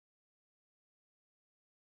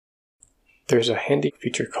there's a handy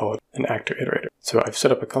feature called an actor iterator. So I've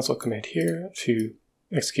set up a console command here to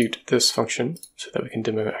execute this function so that we can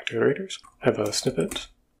demo actor iterators. I have a snippet,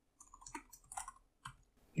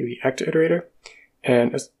 the actor iterator,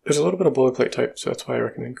 and there's a little bit of boilerplate type, so that's why I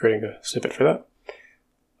recommend creating a snippet for that.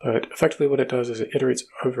 But effectively what it does is it iterates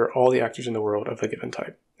over all the actors in the world of a given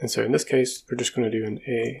type. And so in this case, we're just going to do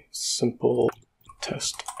a simple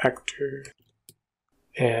test actor,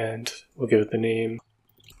 and we'll give it the name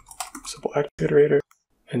simple actor iterator,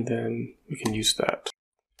 and then we can use that,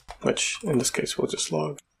 which in this case we'll just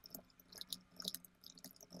log.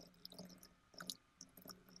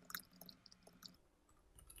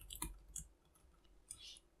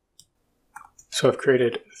 So I've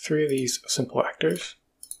created 3 of these simple actors,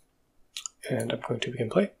 and I'm going to begin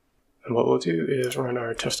play. And what we'll do is run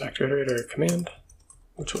our test actor iterator command,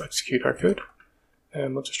 which will execute our code,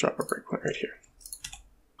 and we'll just drop a breakpoint right here.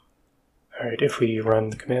 Alright, if we run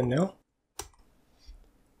the command now,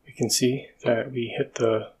 we can see that we hit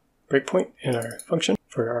the breakpoint in our function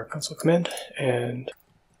for our console command, and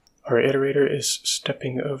our iterator is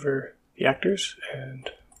stepping over the actors, and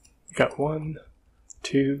we got 1,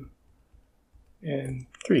 2, and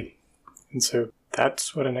 3. And so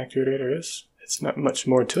that's what an actor iterator is. It's not much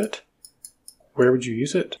more to it. Where would you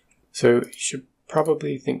use it? So you should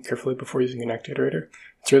probably think carefully before using an actor iterator.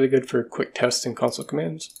 It's really good for quick tests and console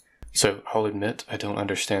commands. So I'll admit I don't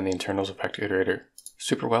understand the internals of actor iterator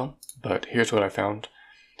super well, but here's what I found.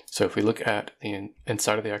 So if we look at the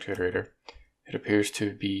inside of the actor iterator, it appears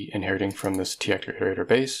to be inheriting from this TActorIterator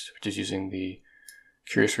base, which is using the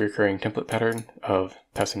curious recurring template pattern of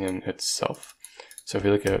passing in itself. So if we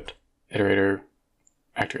look at iterator,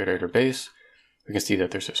 actor iterator base, we can see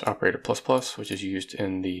that there's this operator ++, which is used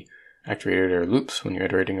in the actor iterator loops when you're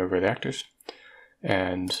iterating over the actors.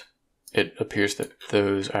 And it appears that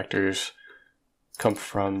those actors come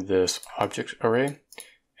from this object array.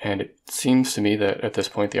 And it seems to me that at this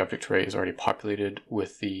point, the object array is already populated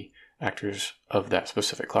with the actors of that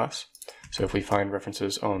specific class. So if we find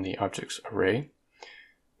references on the objects array,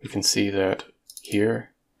 we can see that here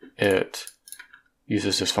it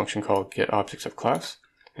uses this function called GetObjectsOfClass,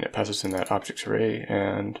 and it passes in that objects array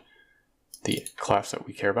and the class that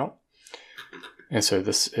we care about. And so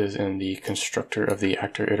this is in the constructor of the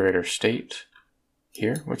actor iterator state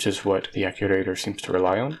here, which is what the actor iterator seems to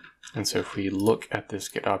rely on. And so if we look at this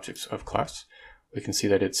GetObjectsOfClass, we can see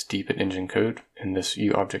that it's deep in engine code in this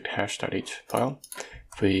uObjectHash.h file.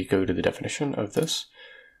 If we go to the definition of this,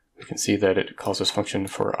 we can see that it calls this function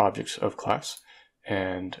for objects of class,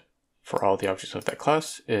 and for all the objects of that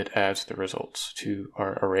class, it adds the results to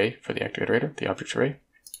our array for the actor iterator, the objects array.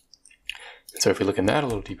 And so if we look in that a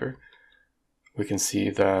little deeper, we can see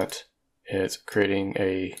that it's creating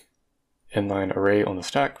a inline array on the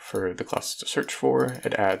stack for the classes to search for.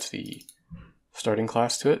 It adds the starting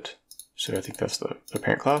class to it, so I think that's the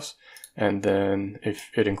parent class. And then if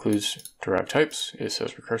it includes derived types, it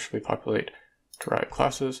says recursively populate derived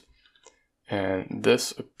classes. And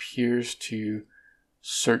this appears to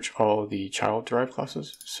search all the child derived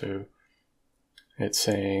classes. So it's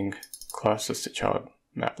saying class listed child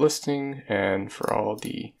map listing, and for all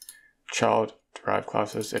the child derived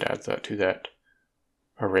classes, it adds that to that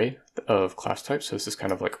array of class types. So this is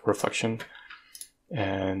kind of like reflection,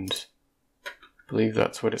 and I believe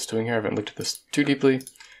that's what it's doing here. I haven't looked at this too deeply,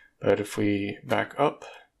 but if we back up,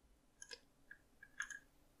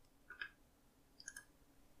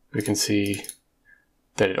 we can see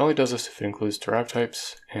that it only does this if it includes derived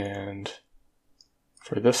types. And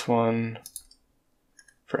for this one,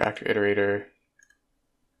 for actor iterator,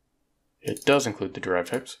 it does include the derived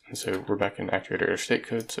types. And so we're back in actor iterator state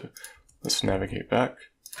code. So let's navigate back.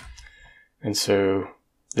 And so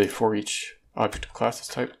the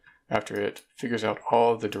ForEachObjectOfClass type, after it figures out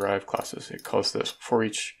all of the derived classes, it calls this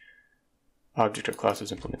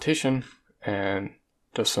ForEachObjectOfClass implementation and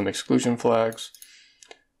does some exclusion flags.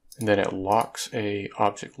 And then it locks a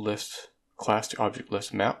object list class to object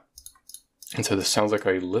list map. And so this sounds like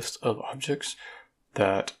a list of objects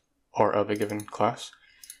that are of a given class.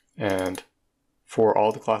 And for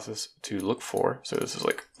all the classes to look for, so this is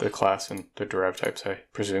like the class and the derived types, I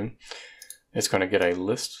presume, it's going to get a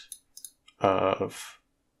list of,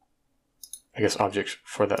 I guess, objects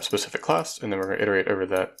for that specific class, and then we're going to iterate over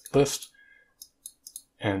that list.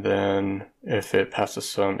 And then if it passes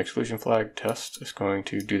some exclusion flag test, it's going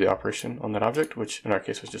to do the operation on that object, which in our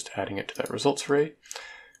case was just adding it to that results array.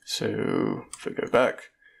 So if we go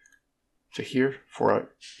back to here,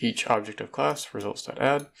 for each object of class,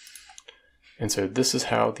 results.add. And so this is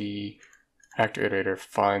how the actor iterator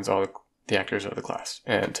finds all the actors of the class.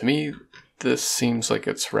 And to me, this seems like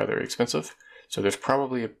it's rather expensive. So there's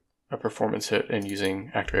probably a performance hit in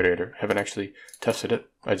using Actor Iterators. I haven't actually tested it.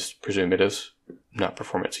 I just presume it is not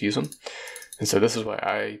performance to use them. And so this is why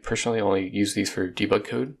I personally only use these for debug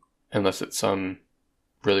code, unless it's some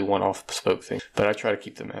really one-off bespoke thing. But I try to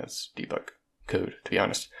keep them as debug code, to be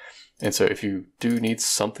honest. And so if you do need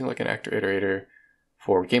something like an Actor Iterator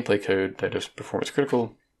for gameplay code that is performance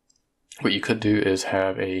critical, what you could do is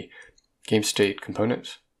have a gamestate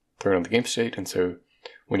component thrown on the gamestate. And so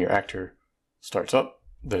when your actor starts up,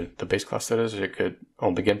 the base class that is, it could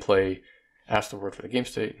on begin play ask the word for the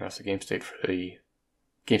gamestate and ask the gamestate for the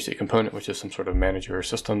gamestate component, which is some sort of manager or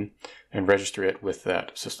system, and register it with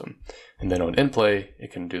that system. And then on end play,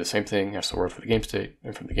 it can do the same thing, ask the word for the gamestate,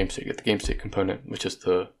 and from the gamestate get the gamestate component, which is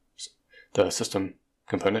the system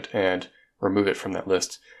component, and remove it from that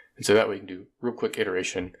list. And so that way you can do real quick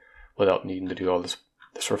iteration without needing to do all this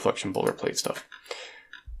reflection boilerplate stuff.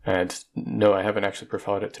 And no, I haven't actually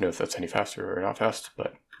profiled it to know if that's any faster or not fast,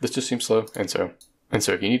 but this just seems slow. And so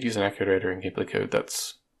if you need to use an Actor Iterator in gameplay code,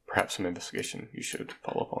 that's perhaps some investigation you should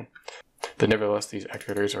follow up on. But nevertheless, these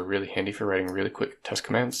Actor Iterators are really handy for writing really quick test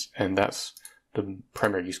commands, and that's the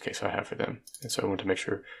primary use case I have for them. And so I want to make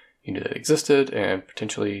sure you knew that existed and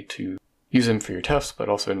potentially to use them for your tests, but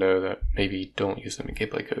also know that maybe don't use them in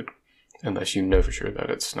gameplay code unless you know for sure that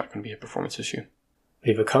it's not going to be a performance issue.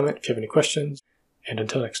 Leave a comment if you have any questions, and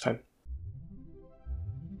until next time.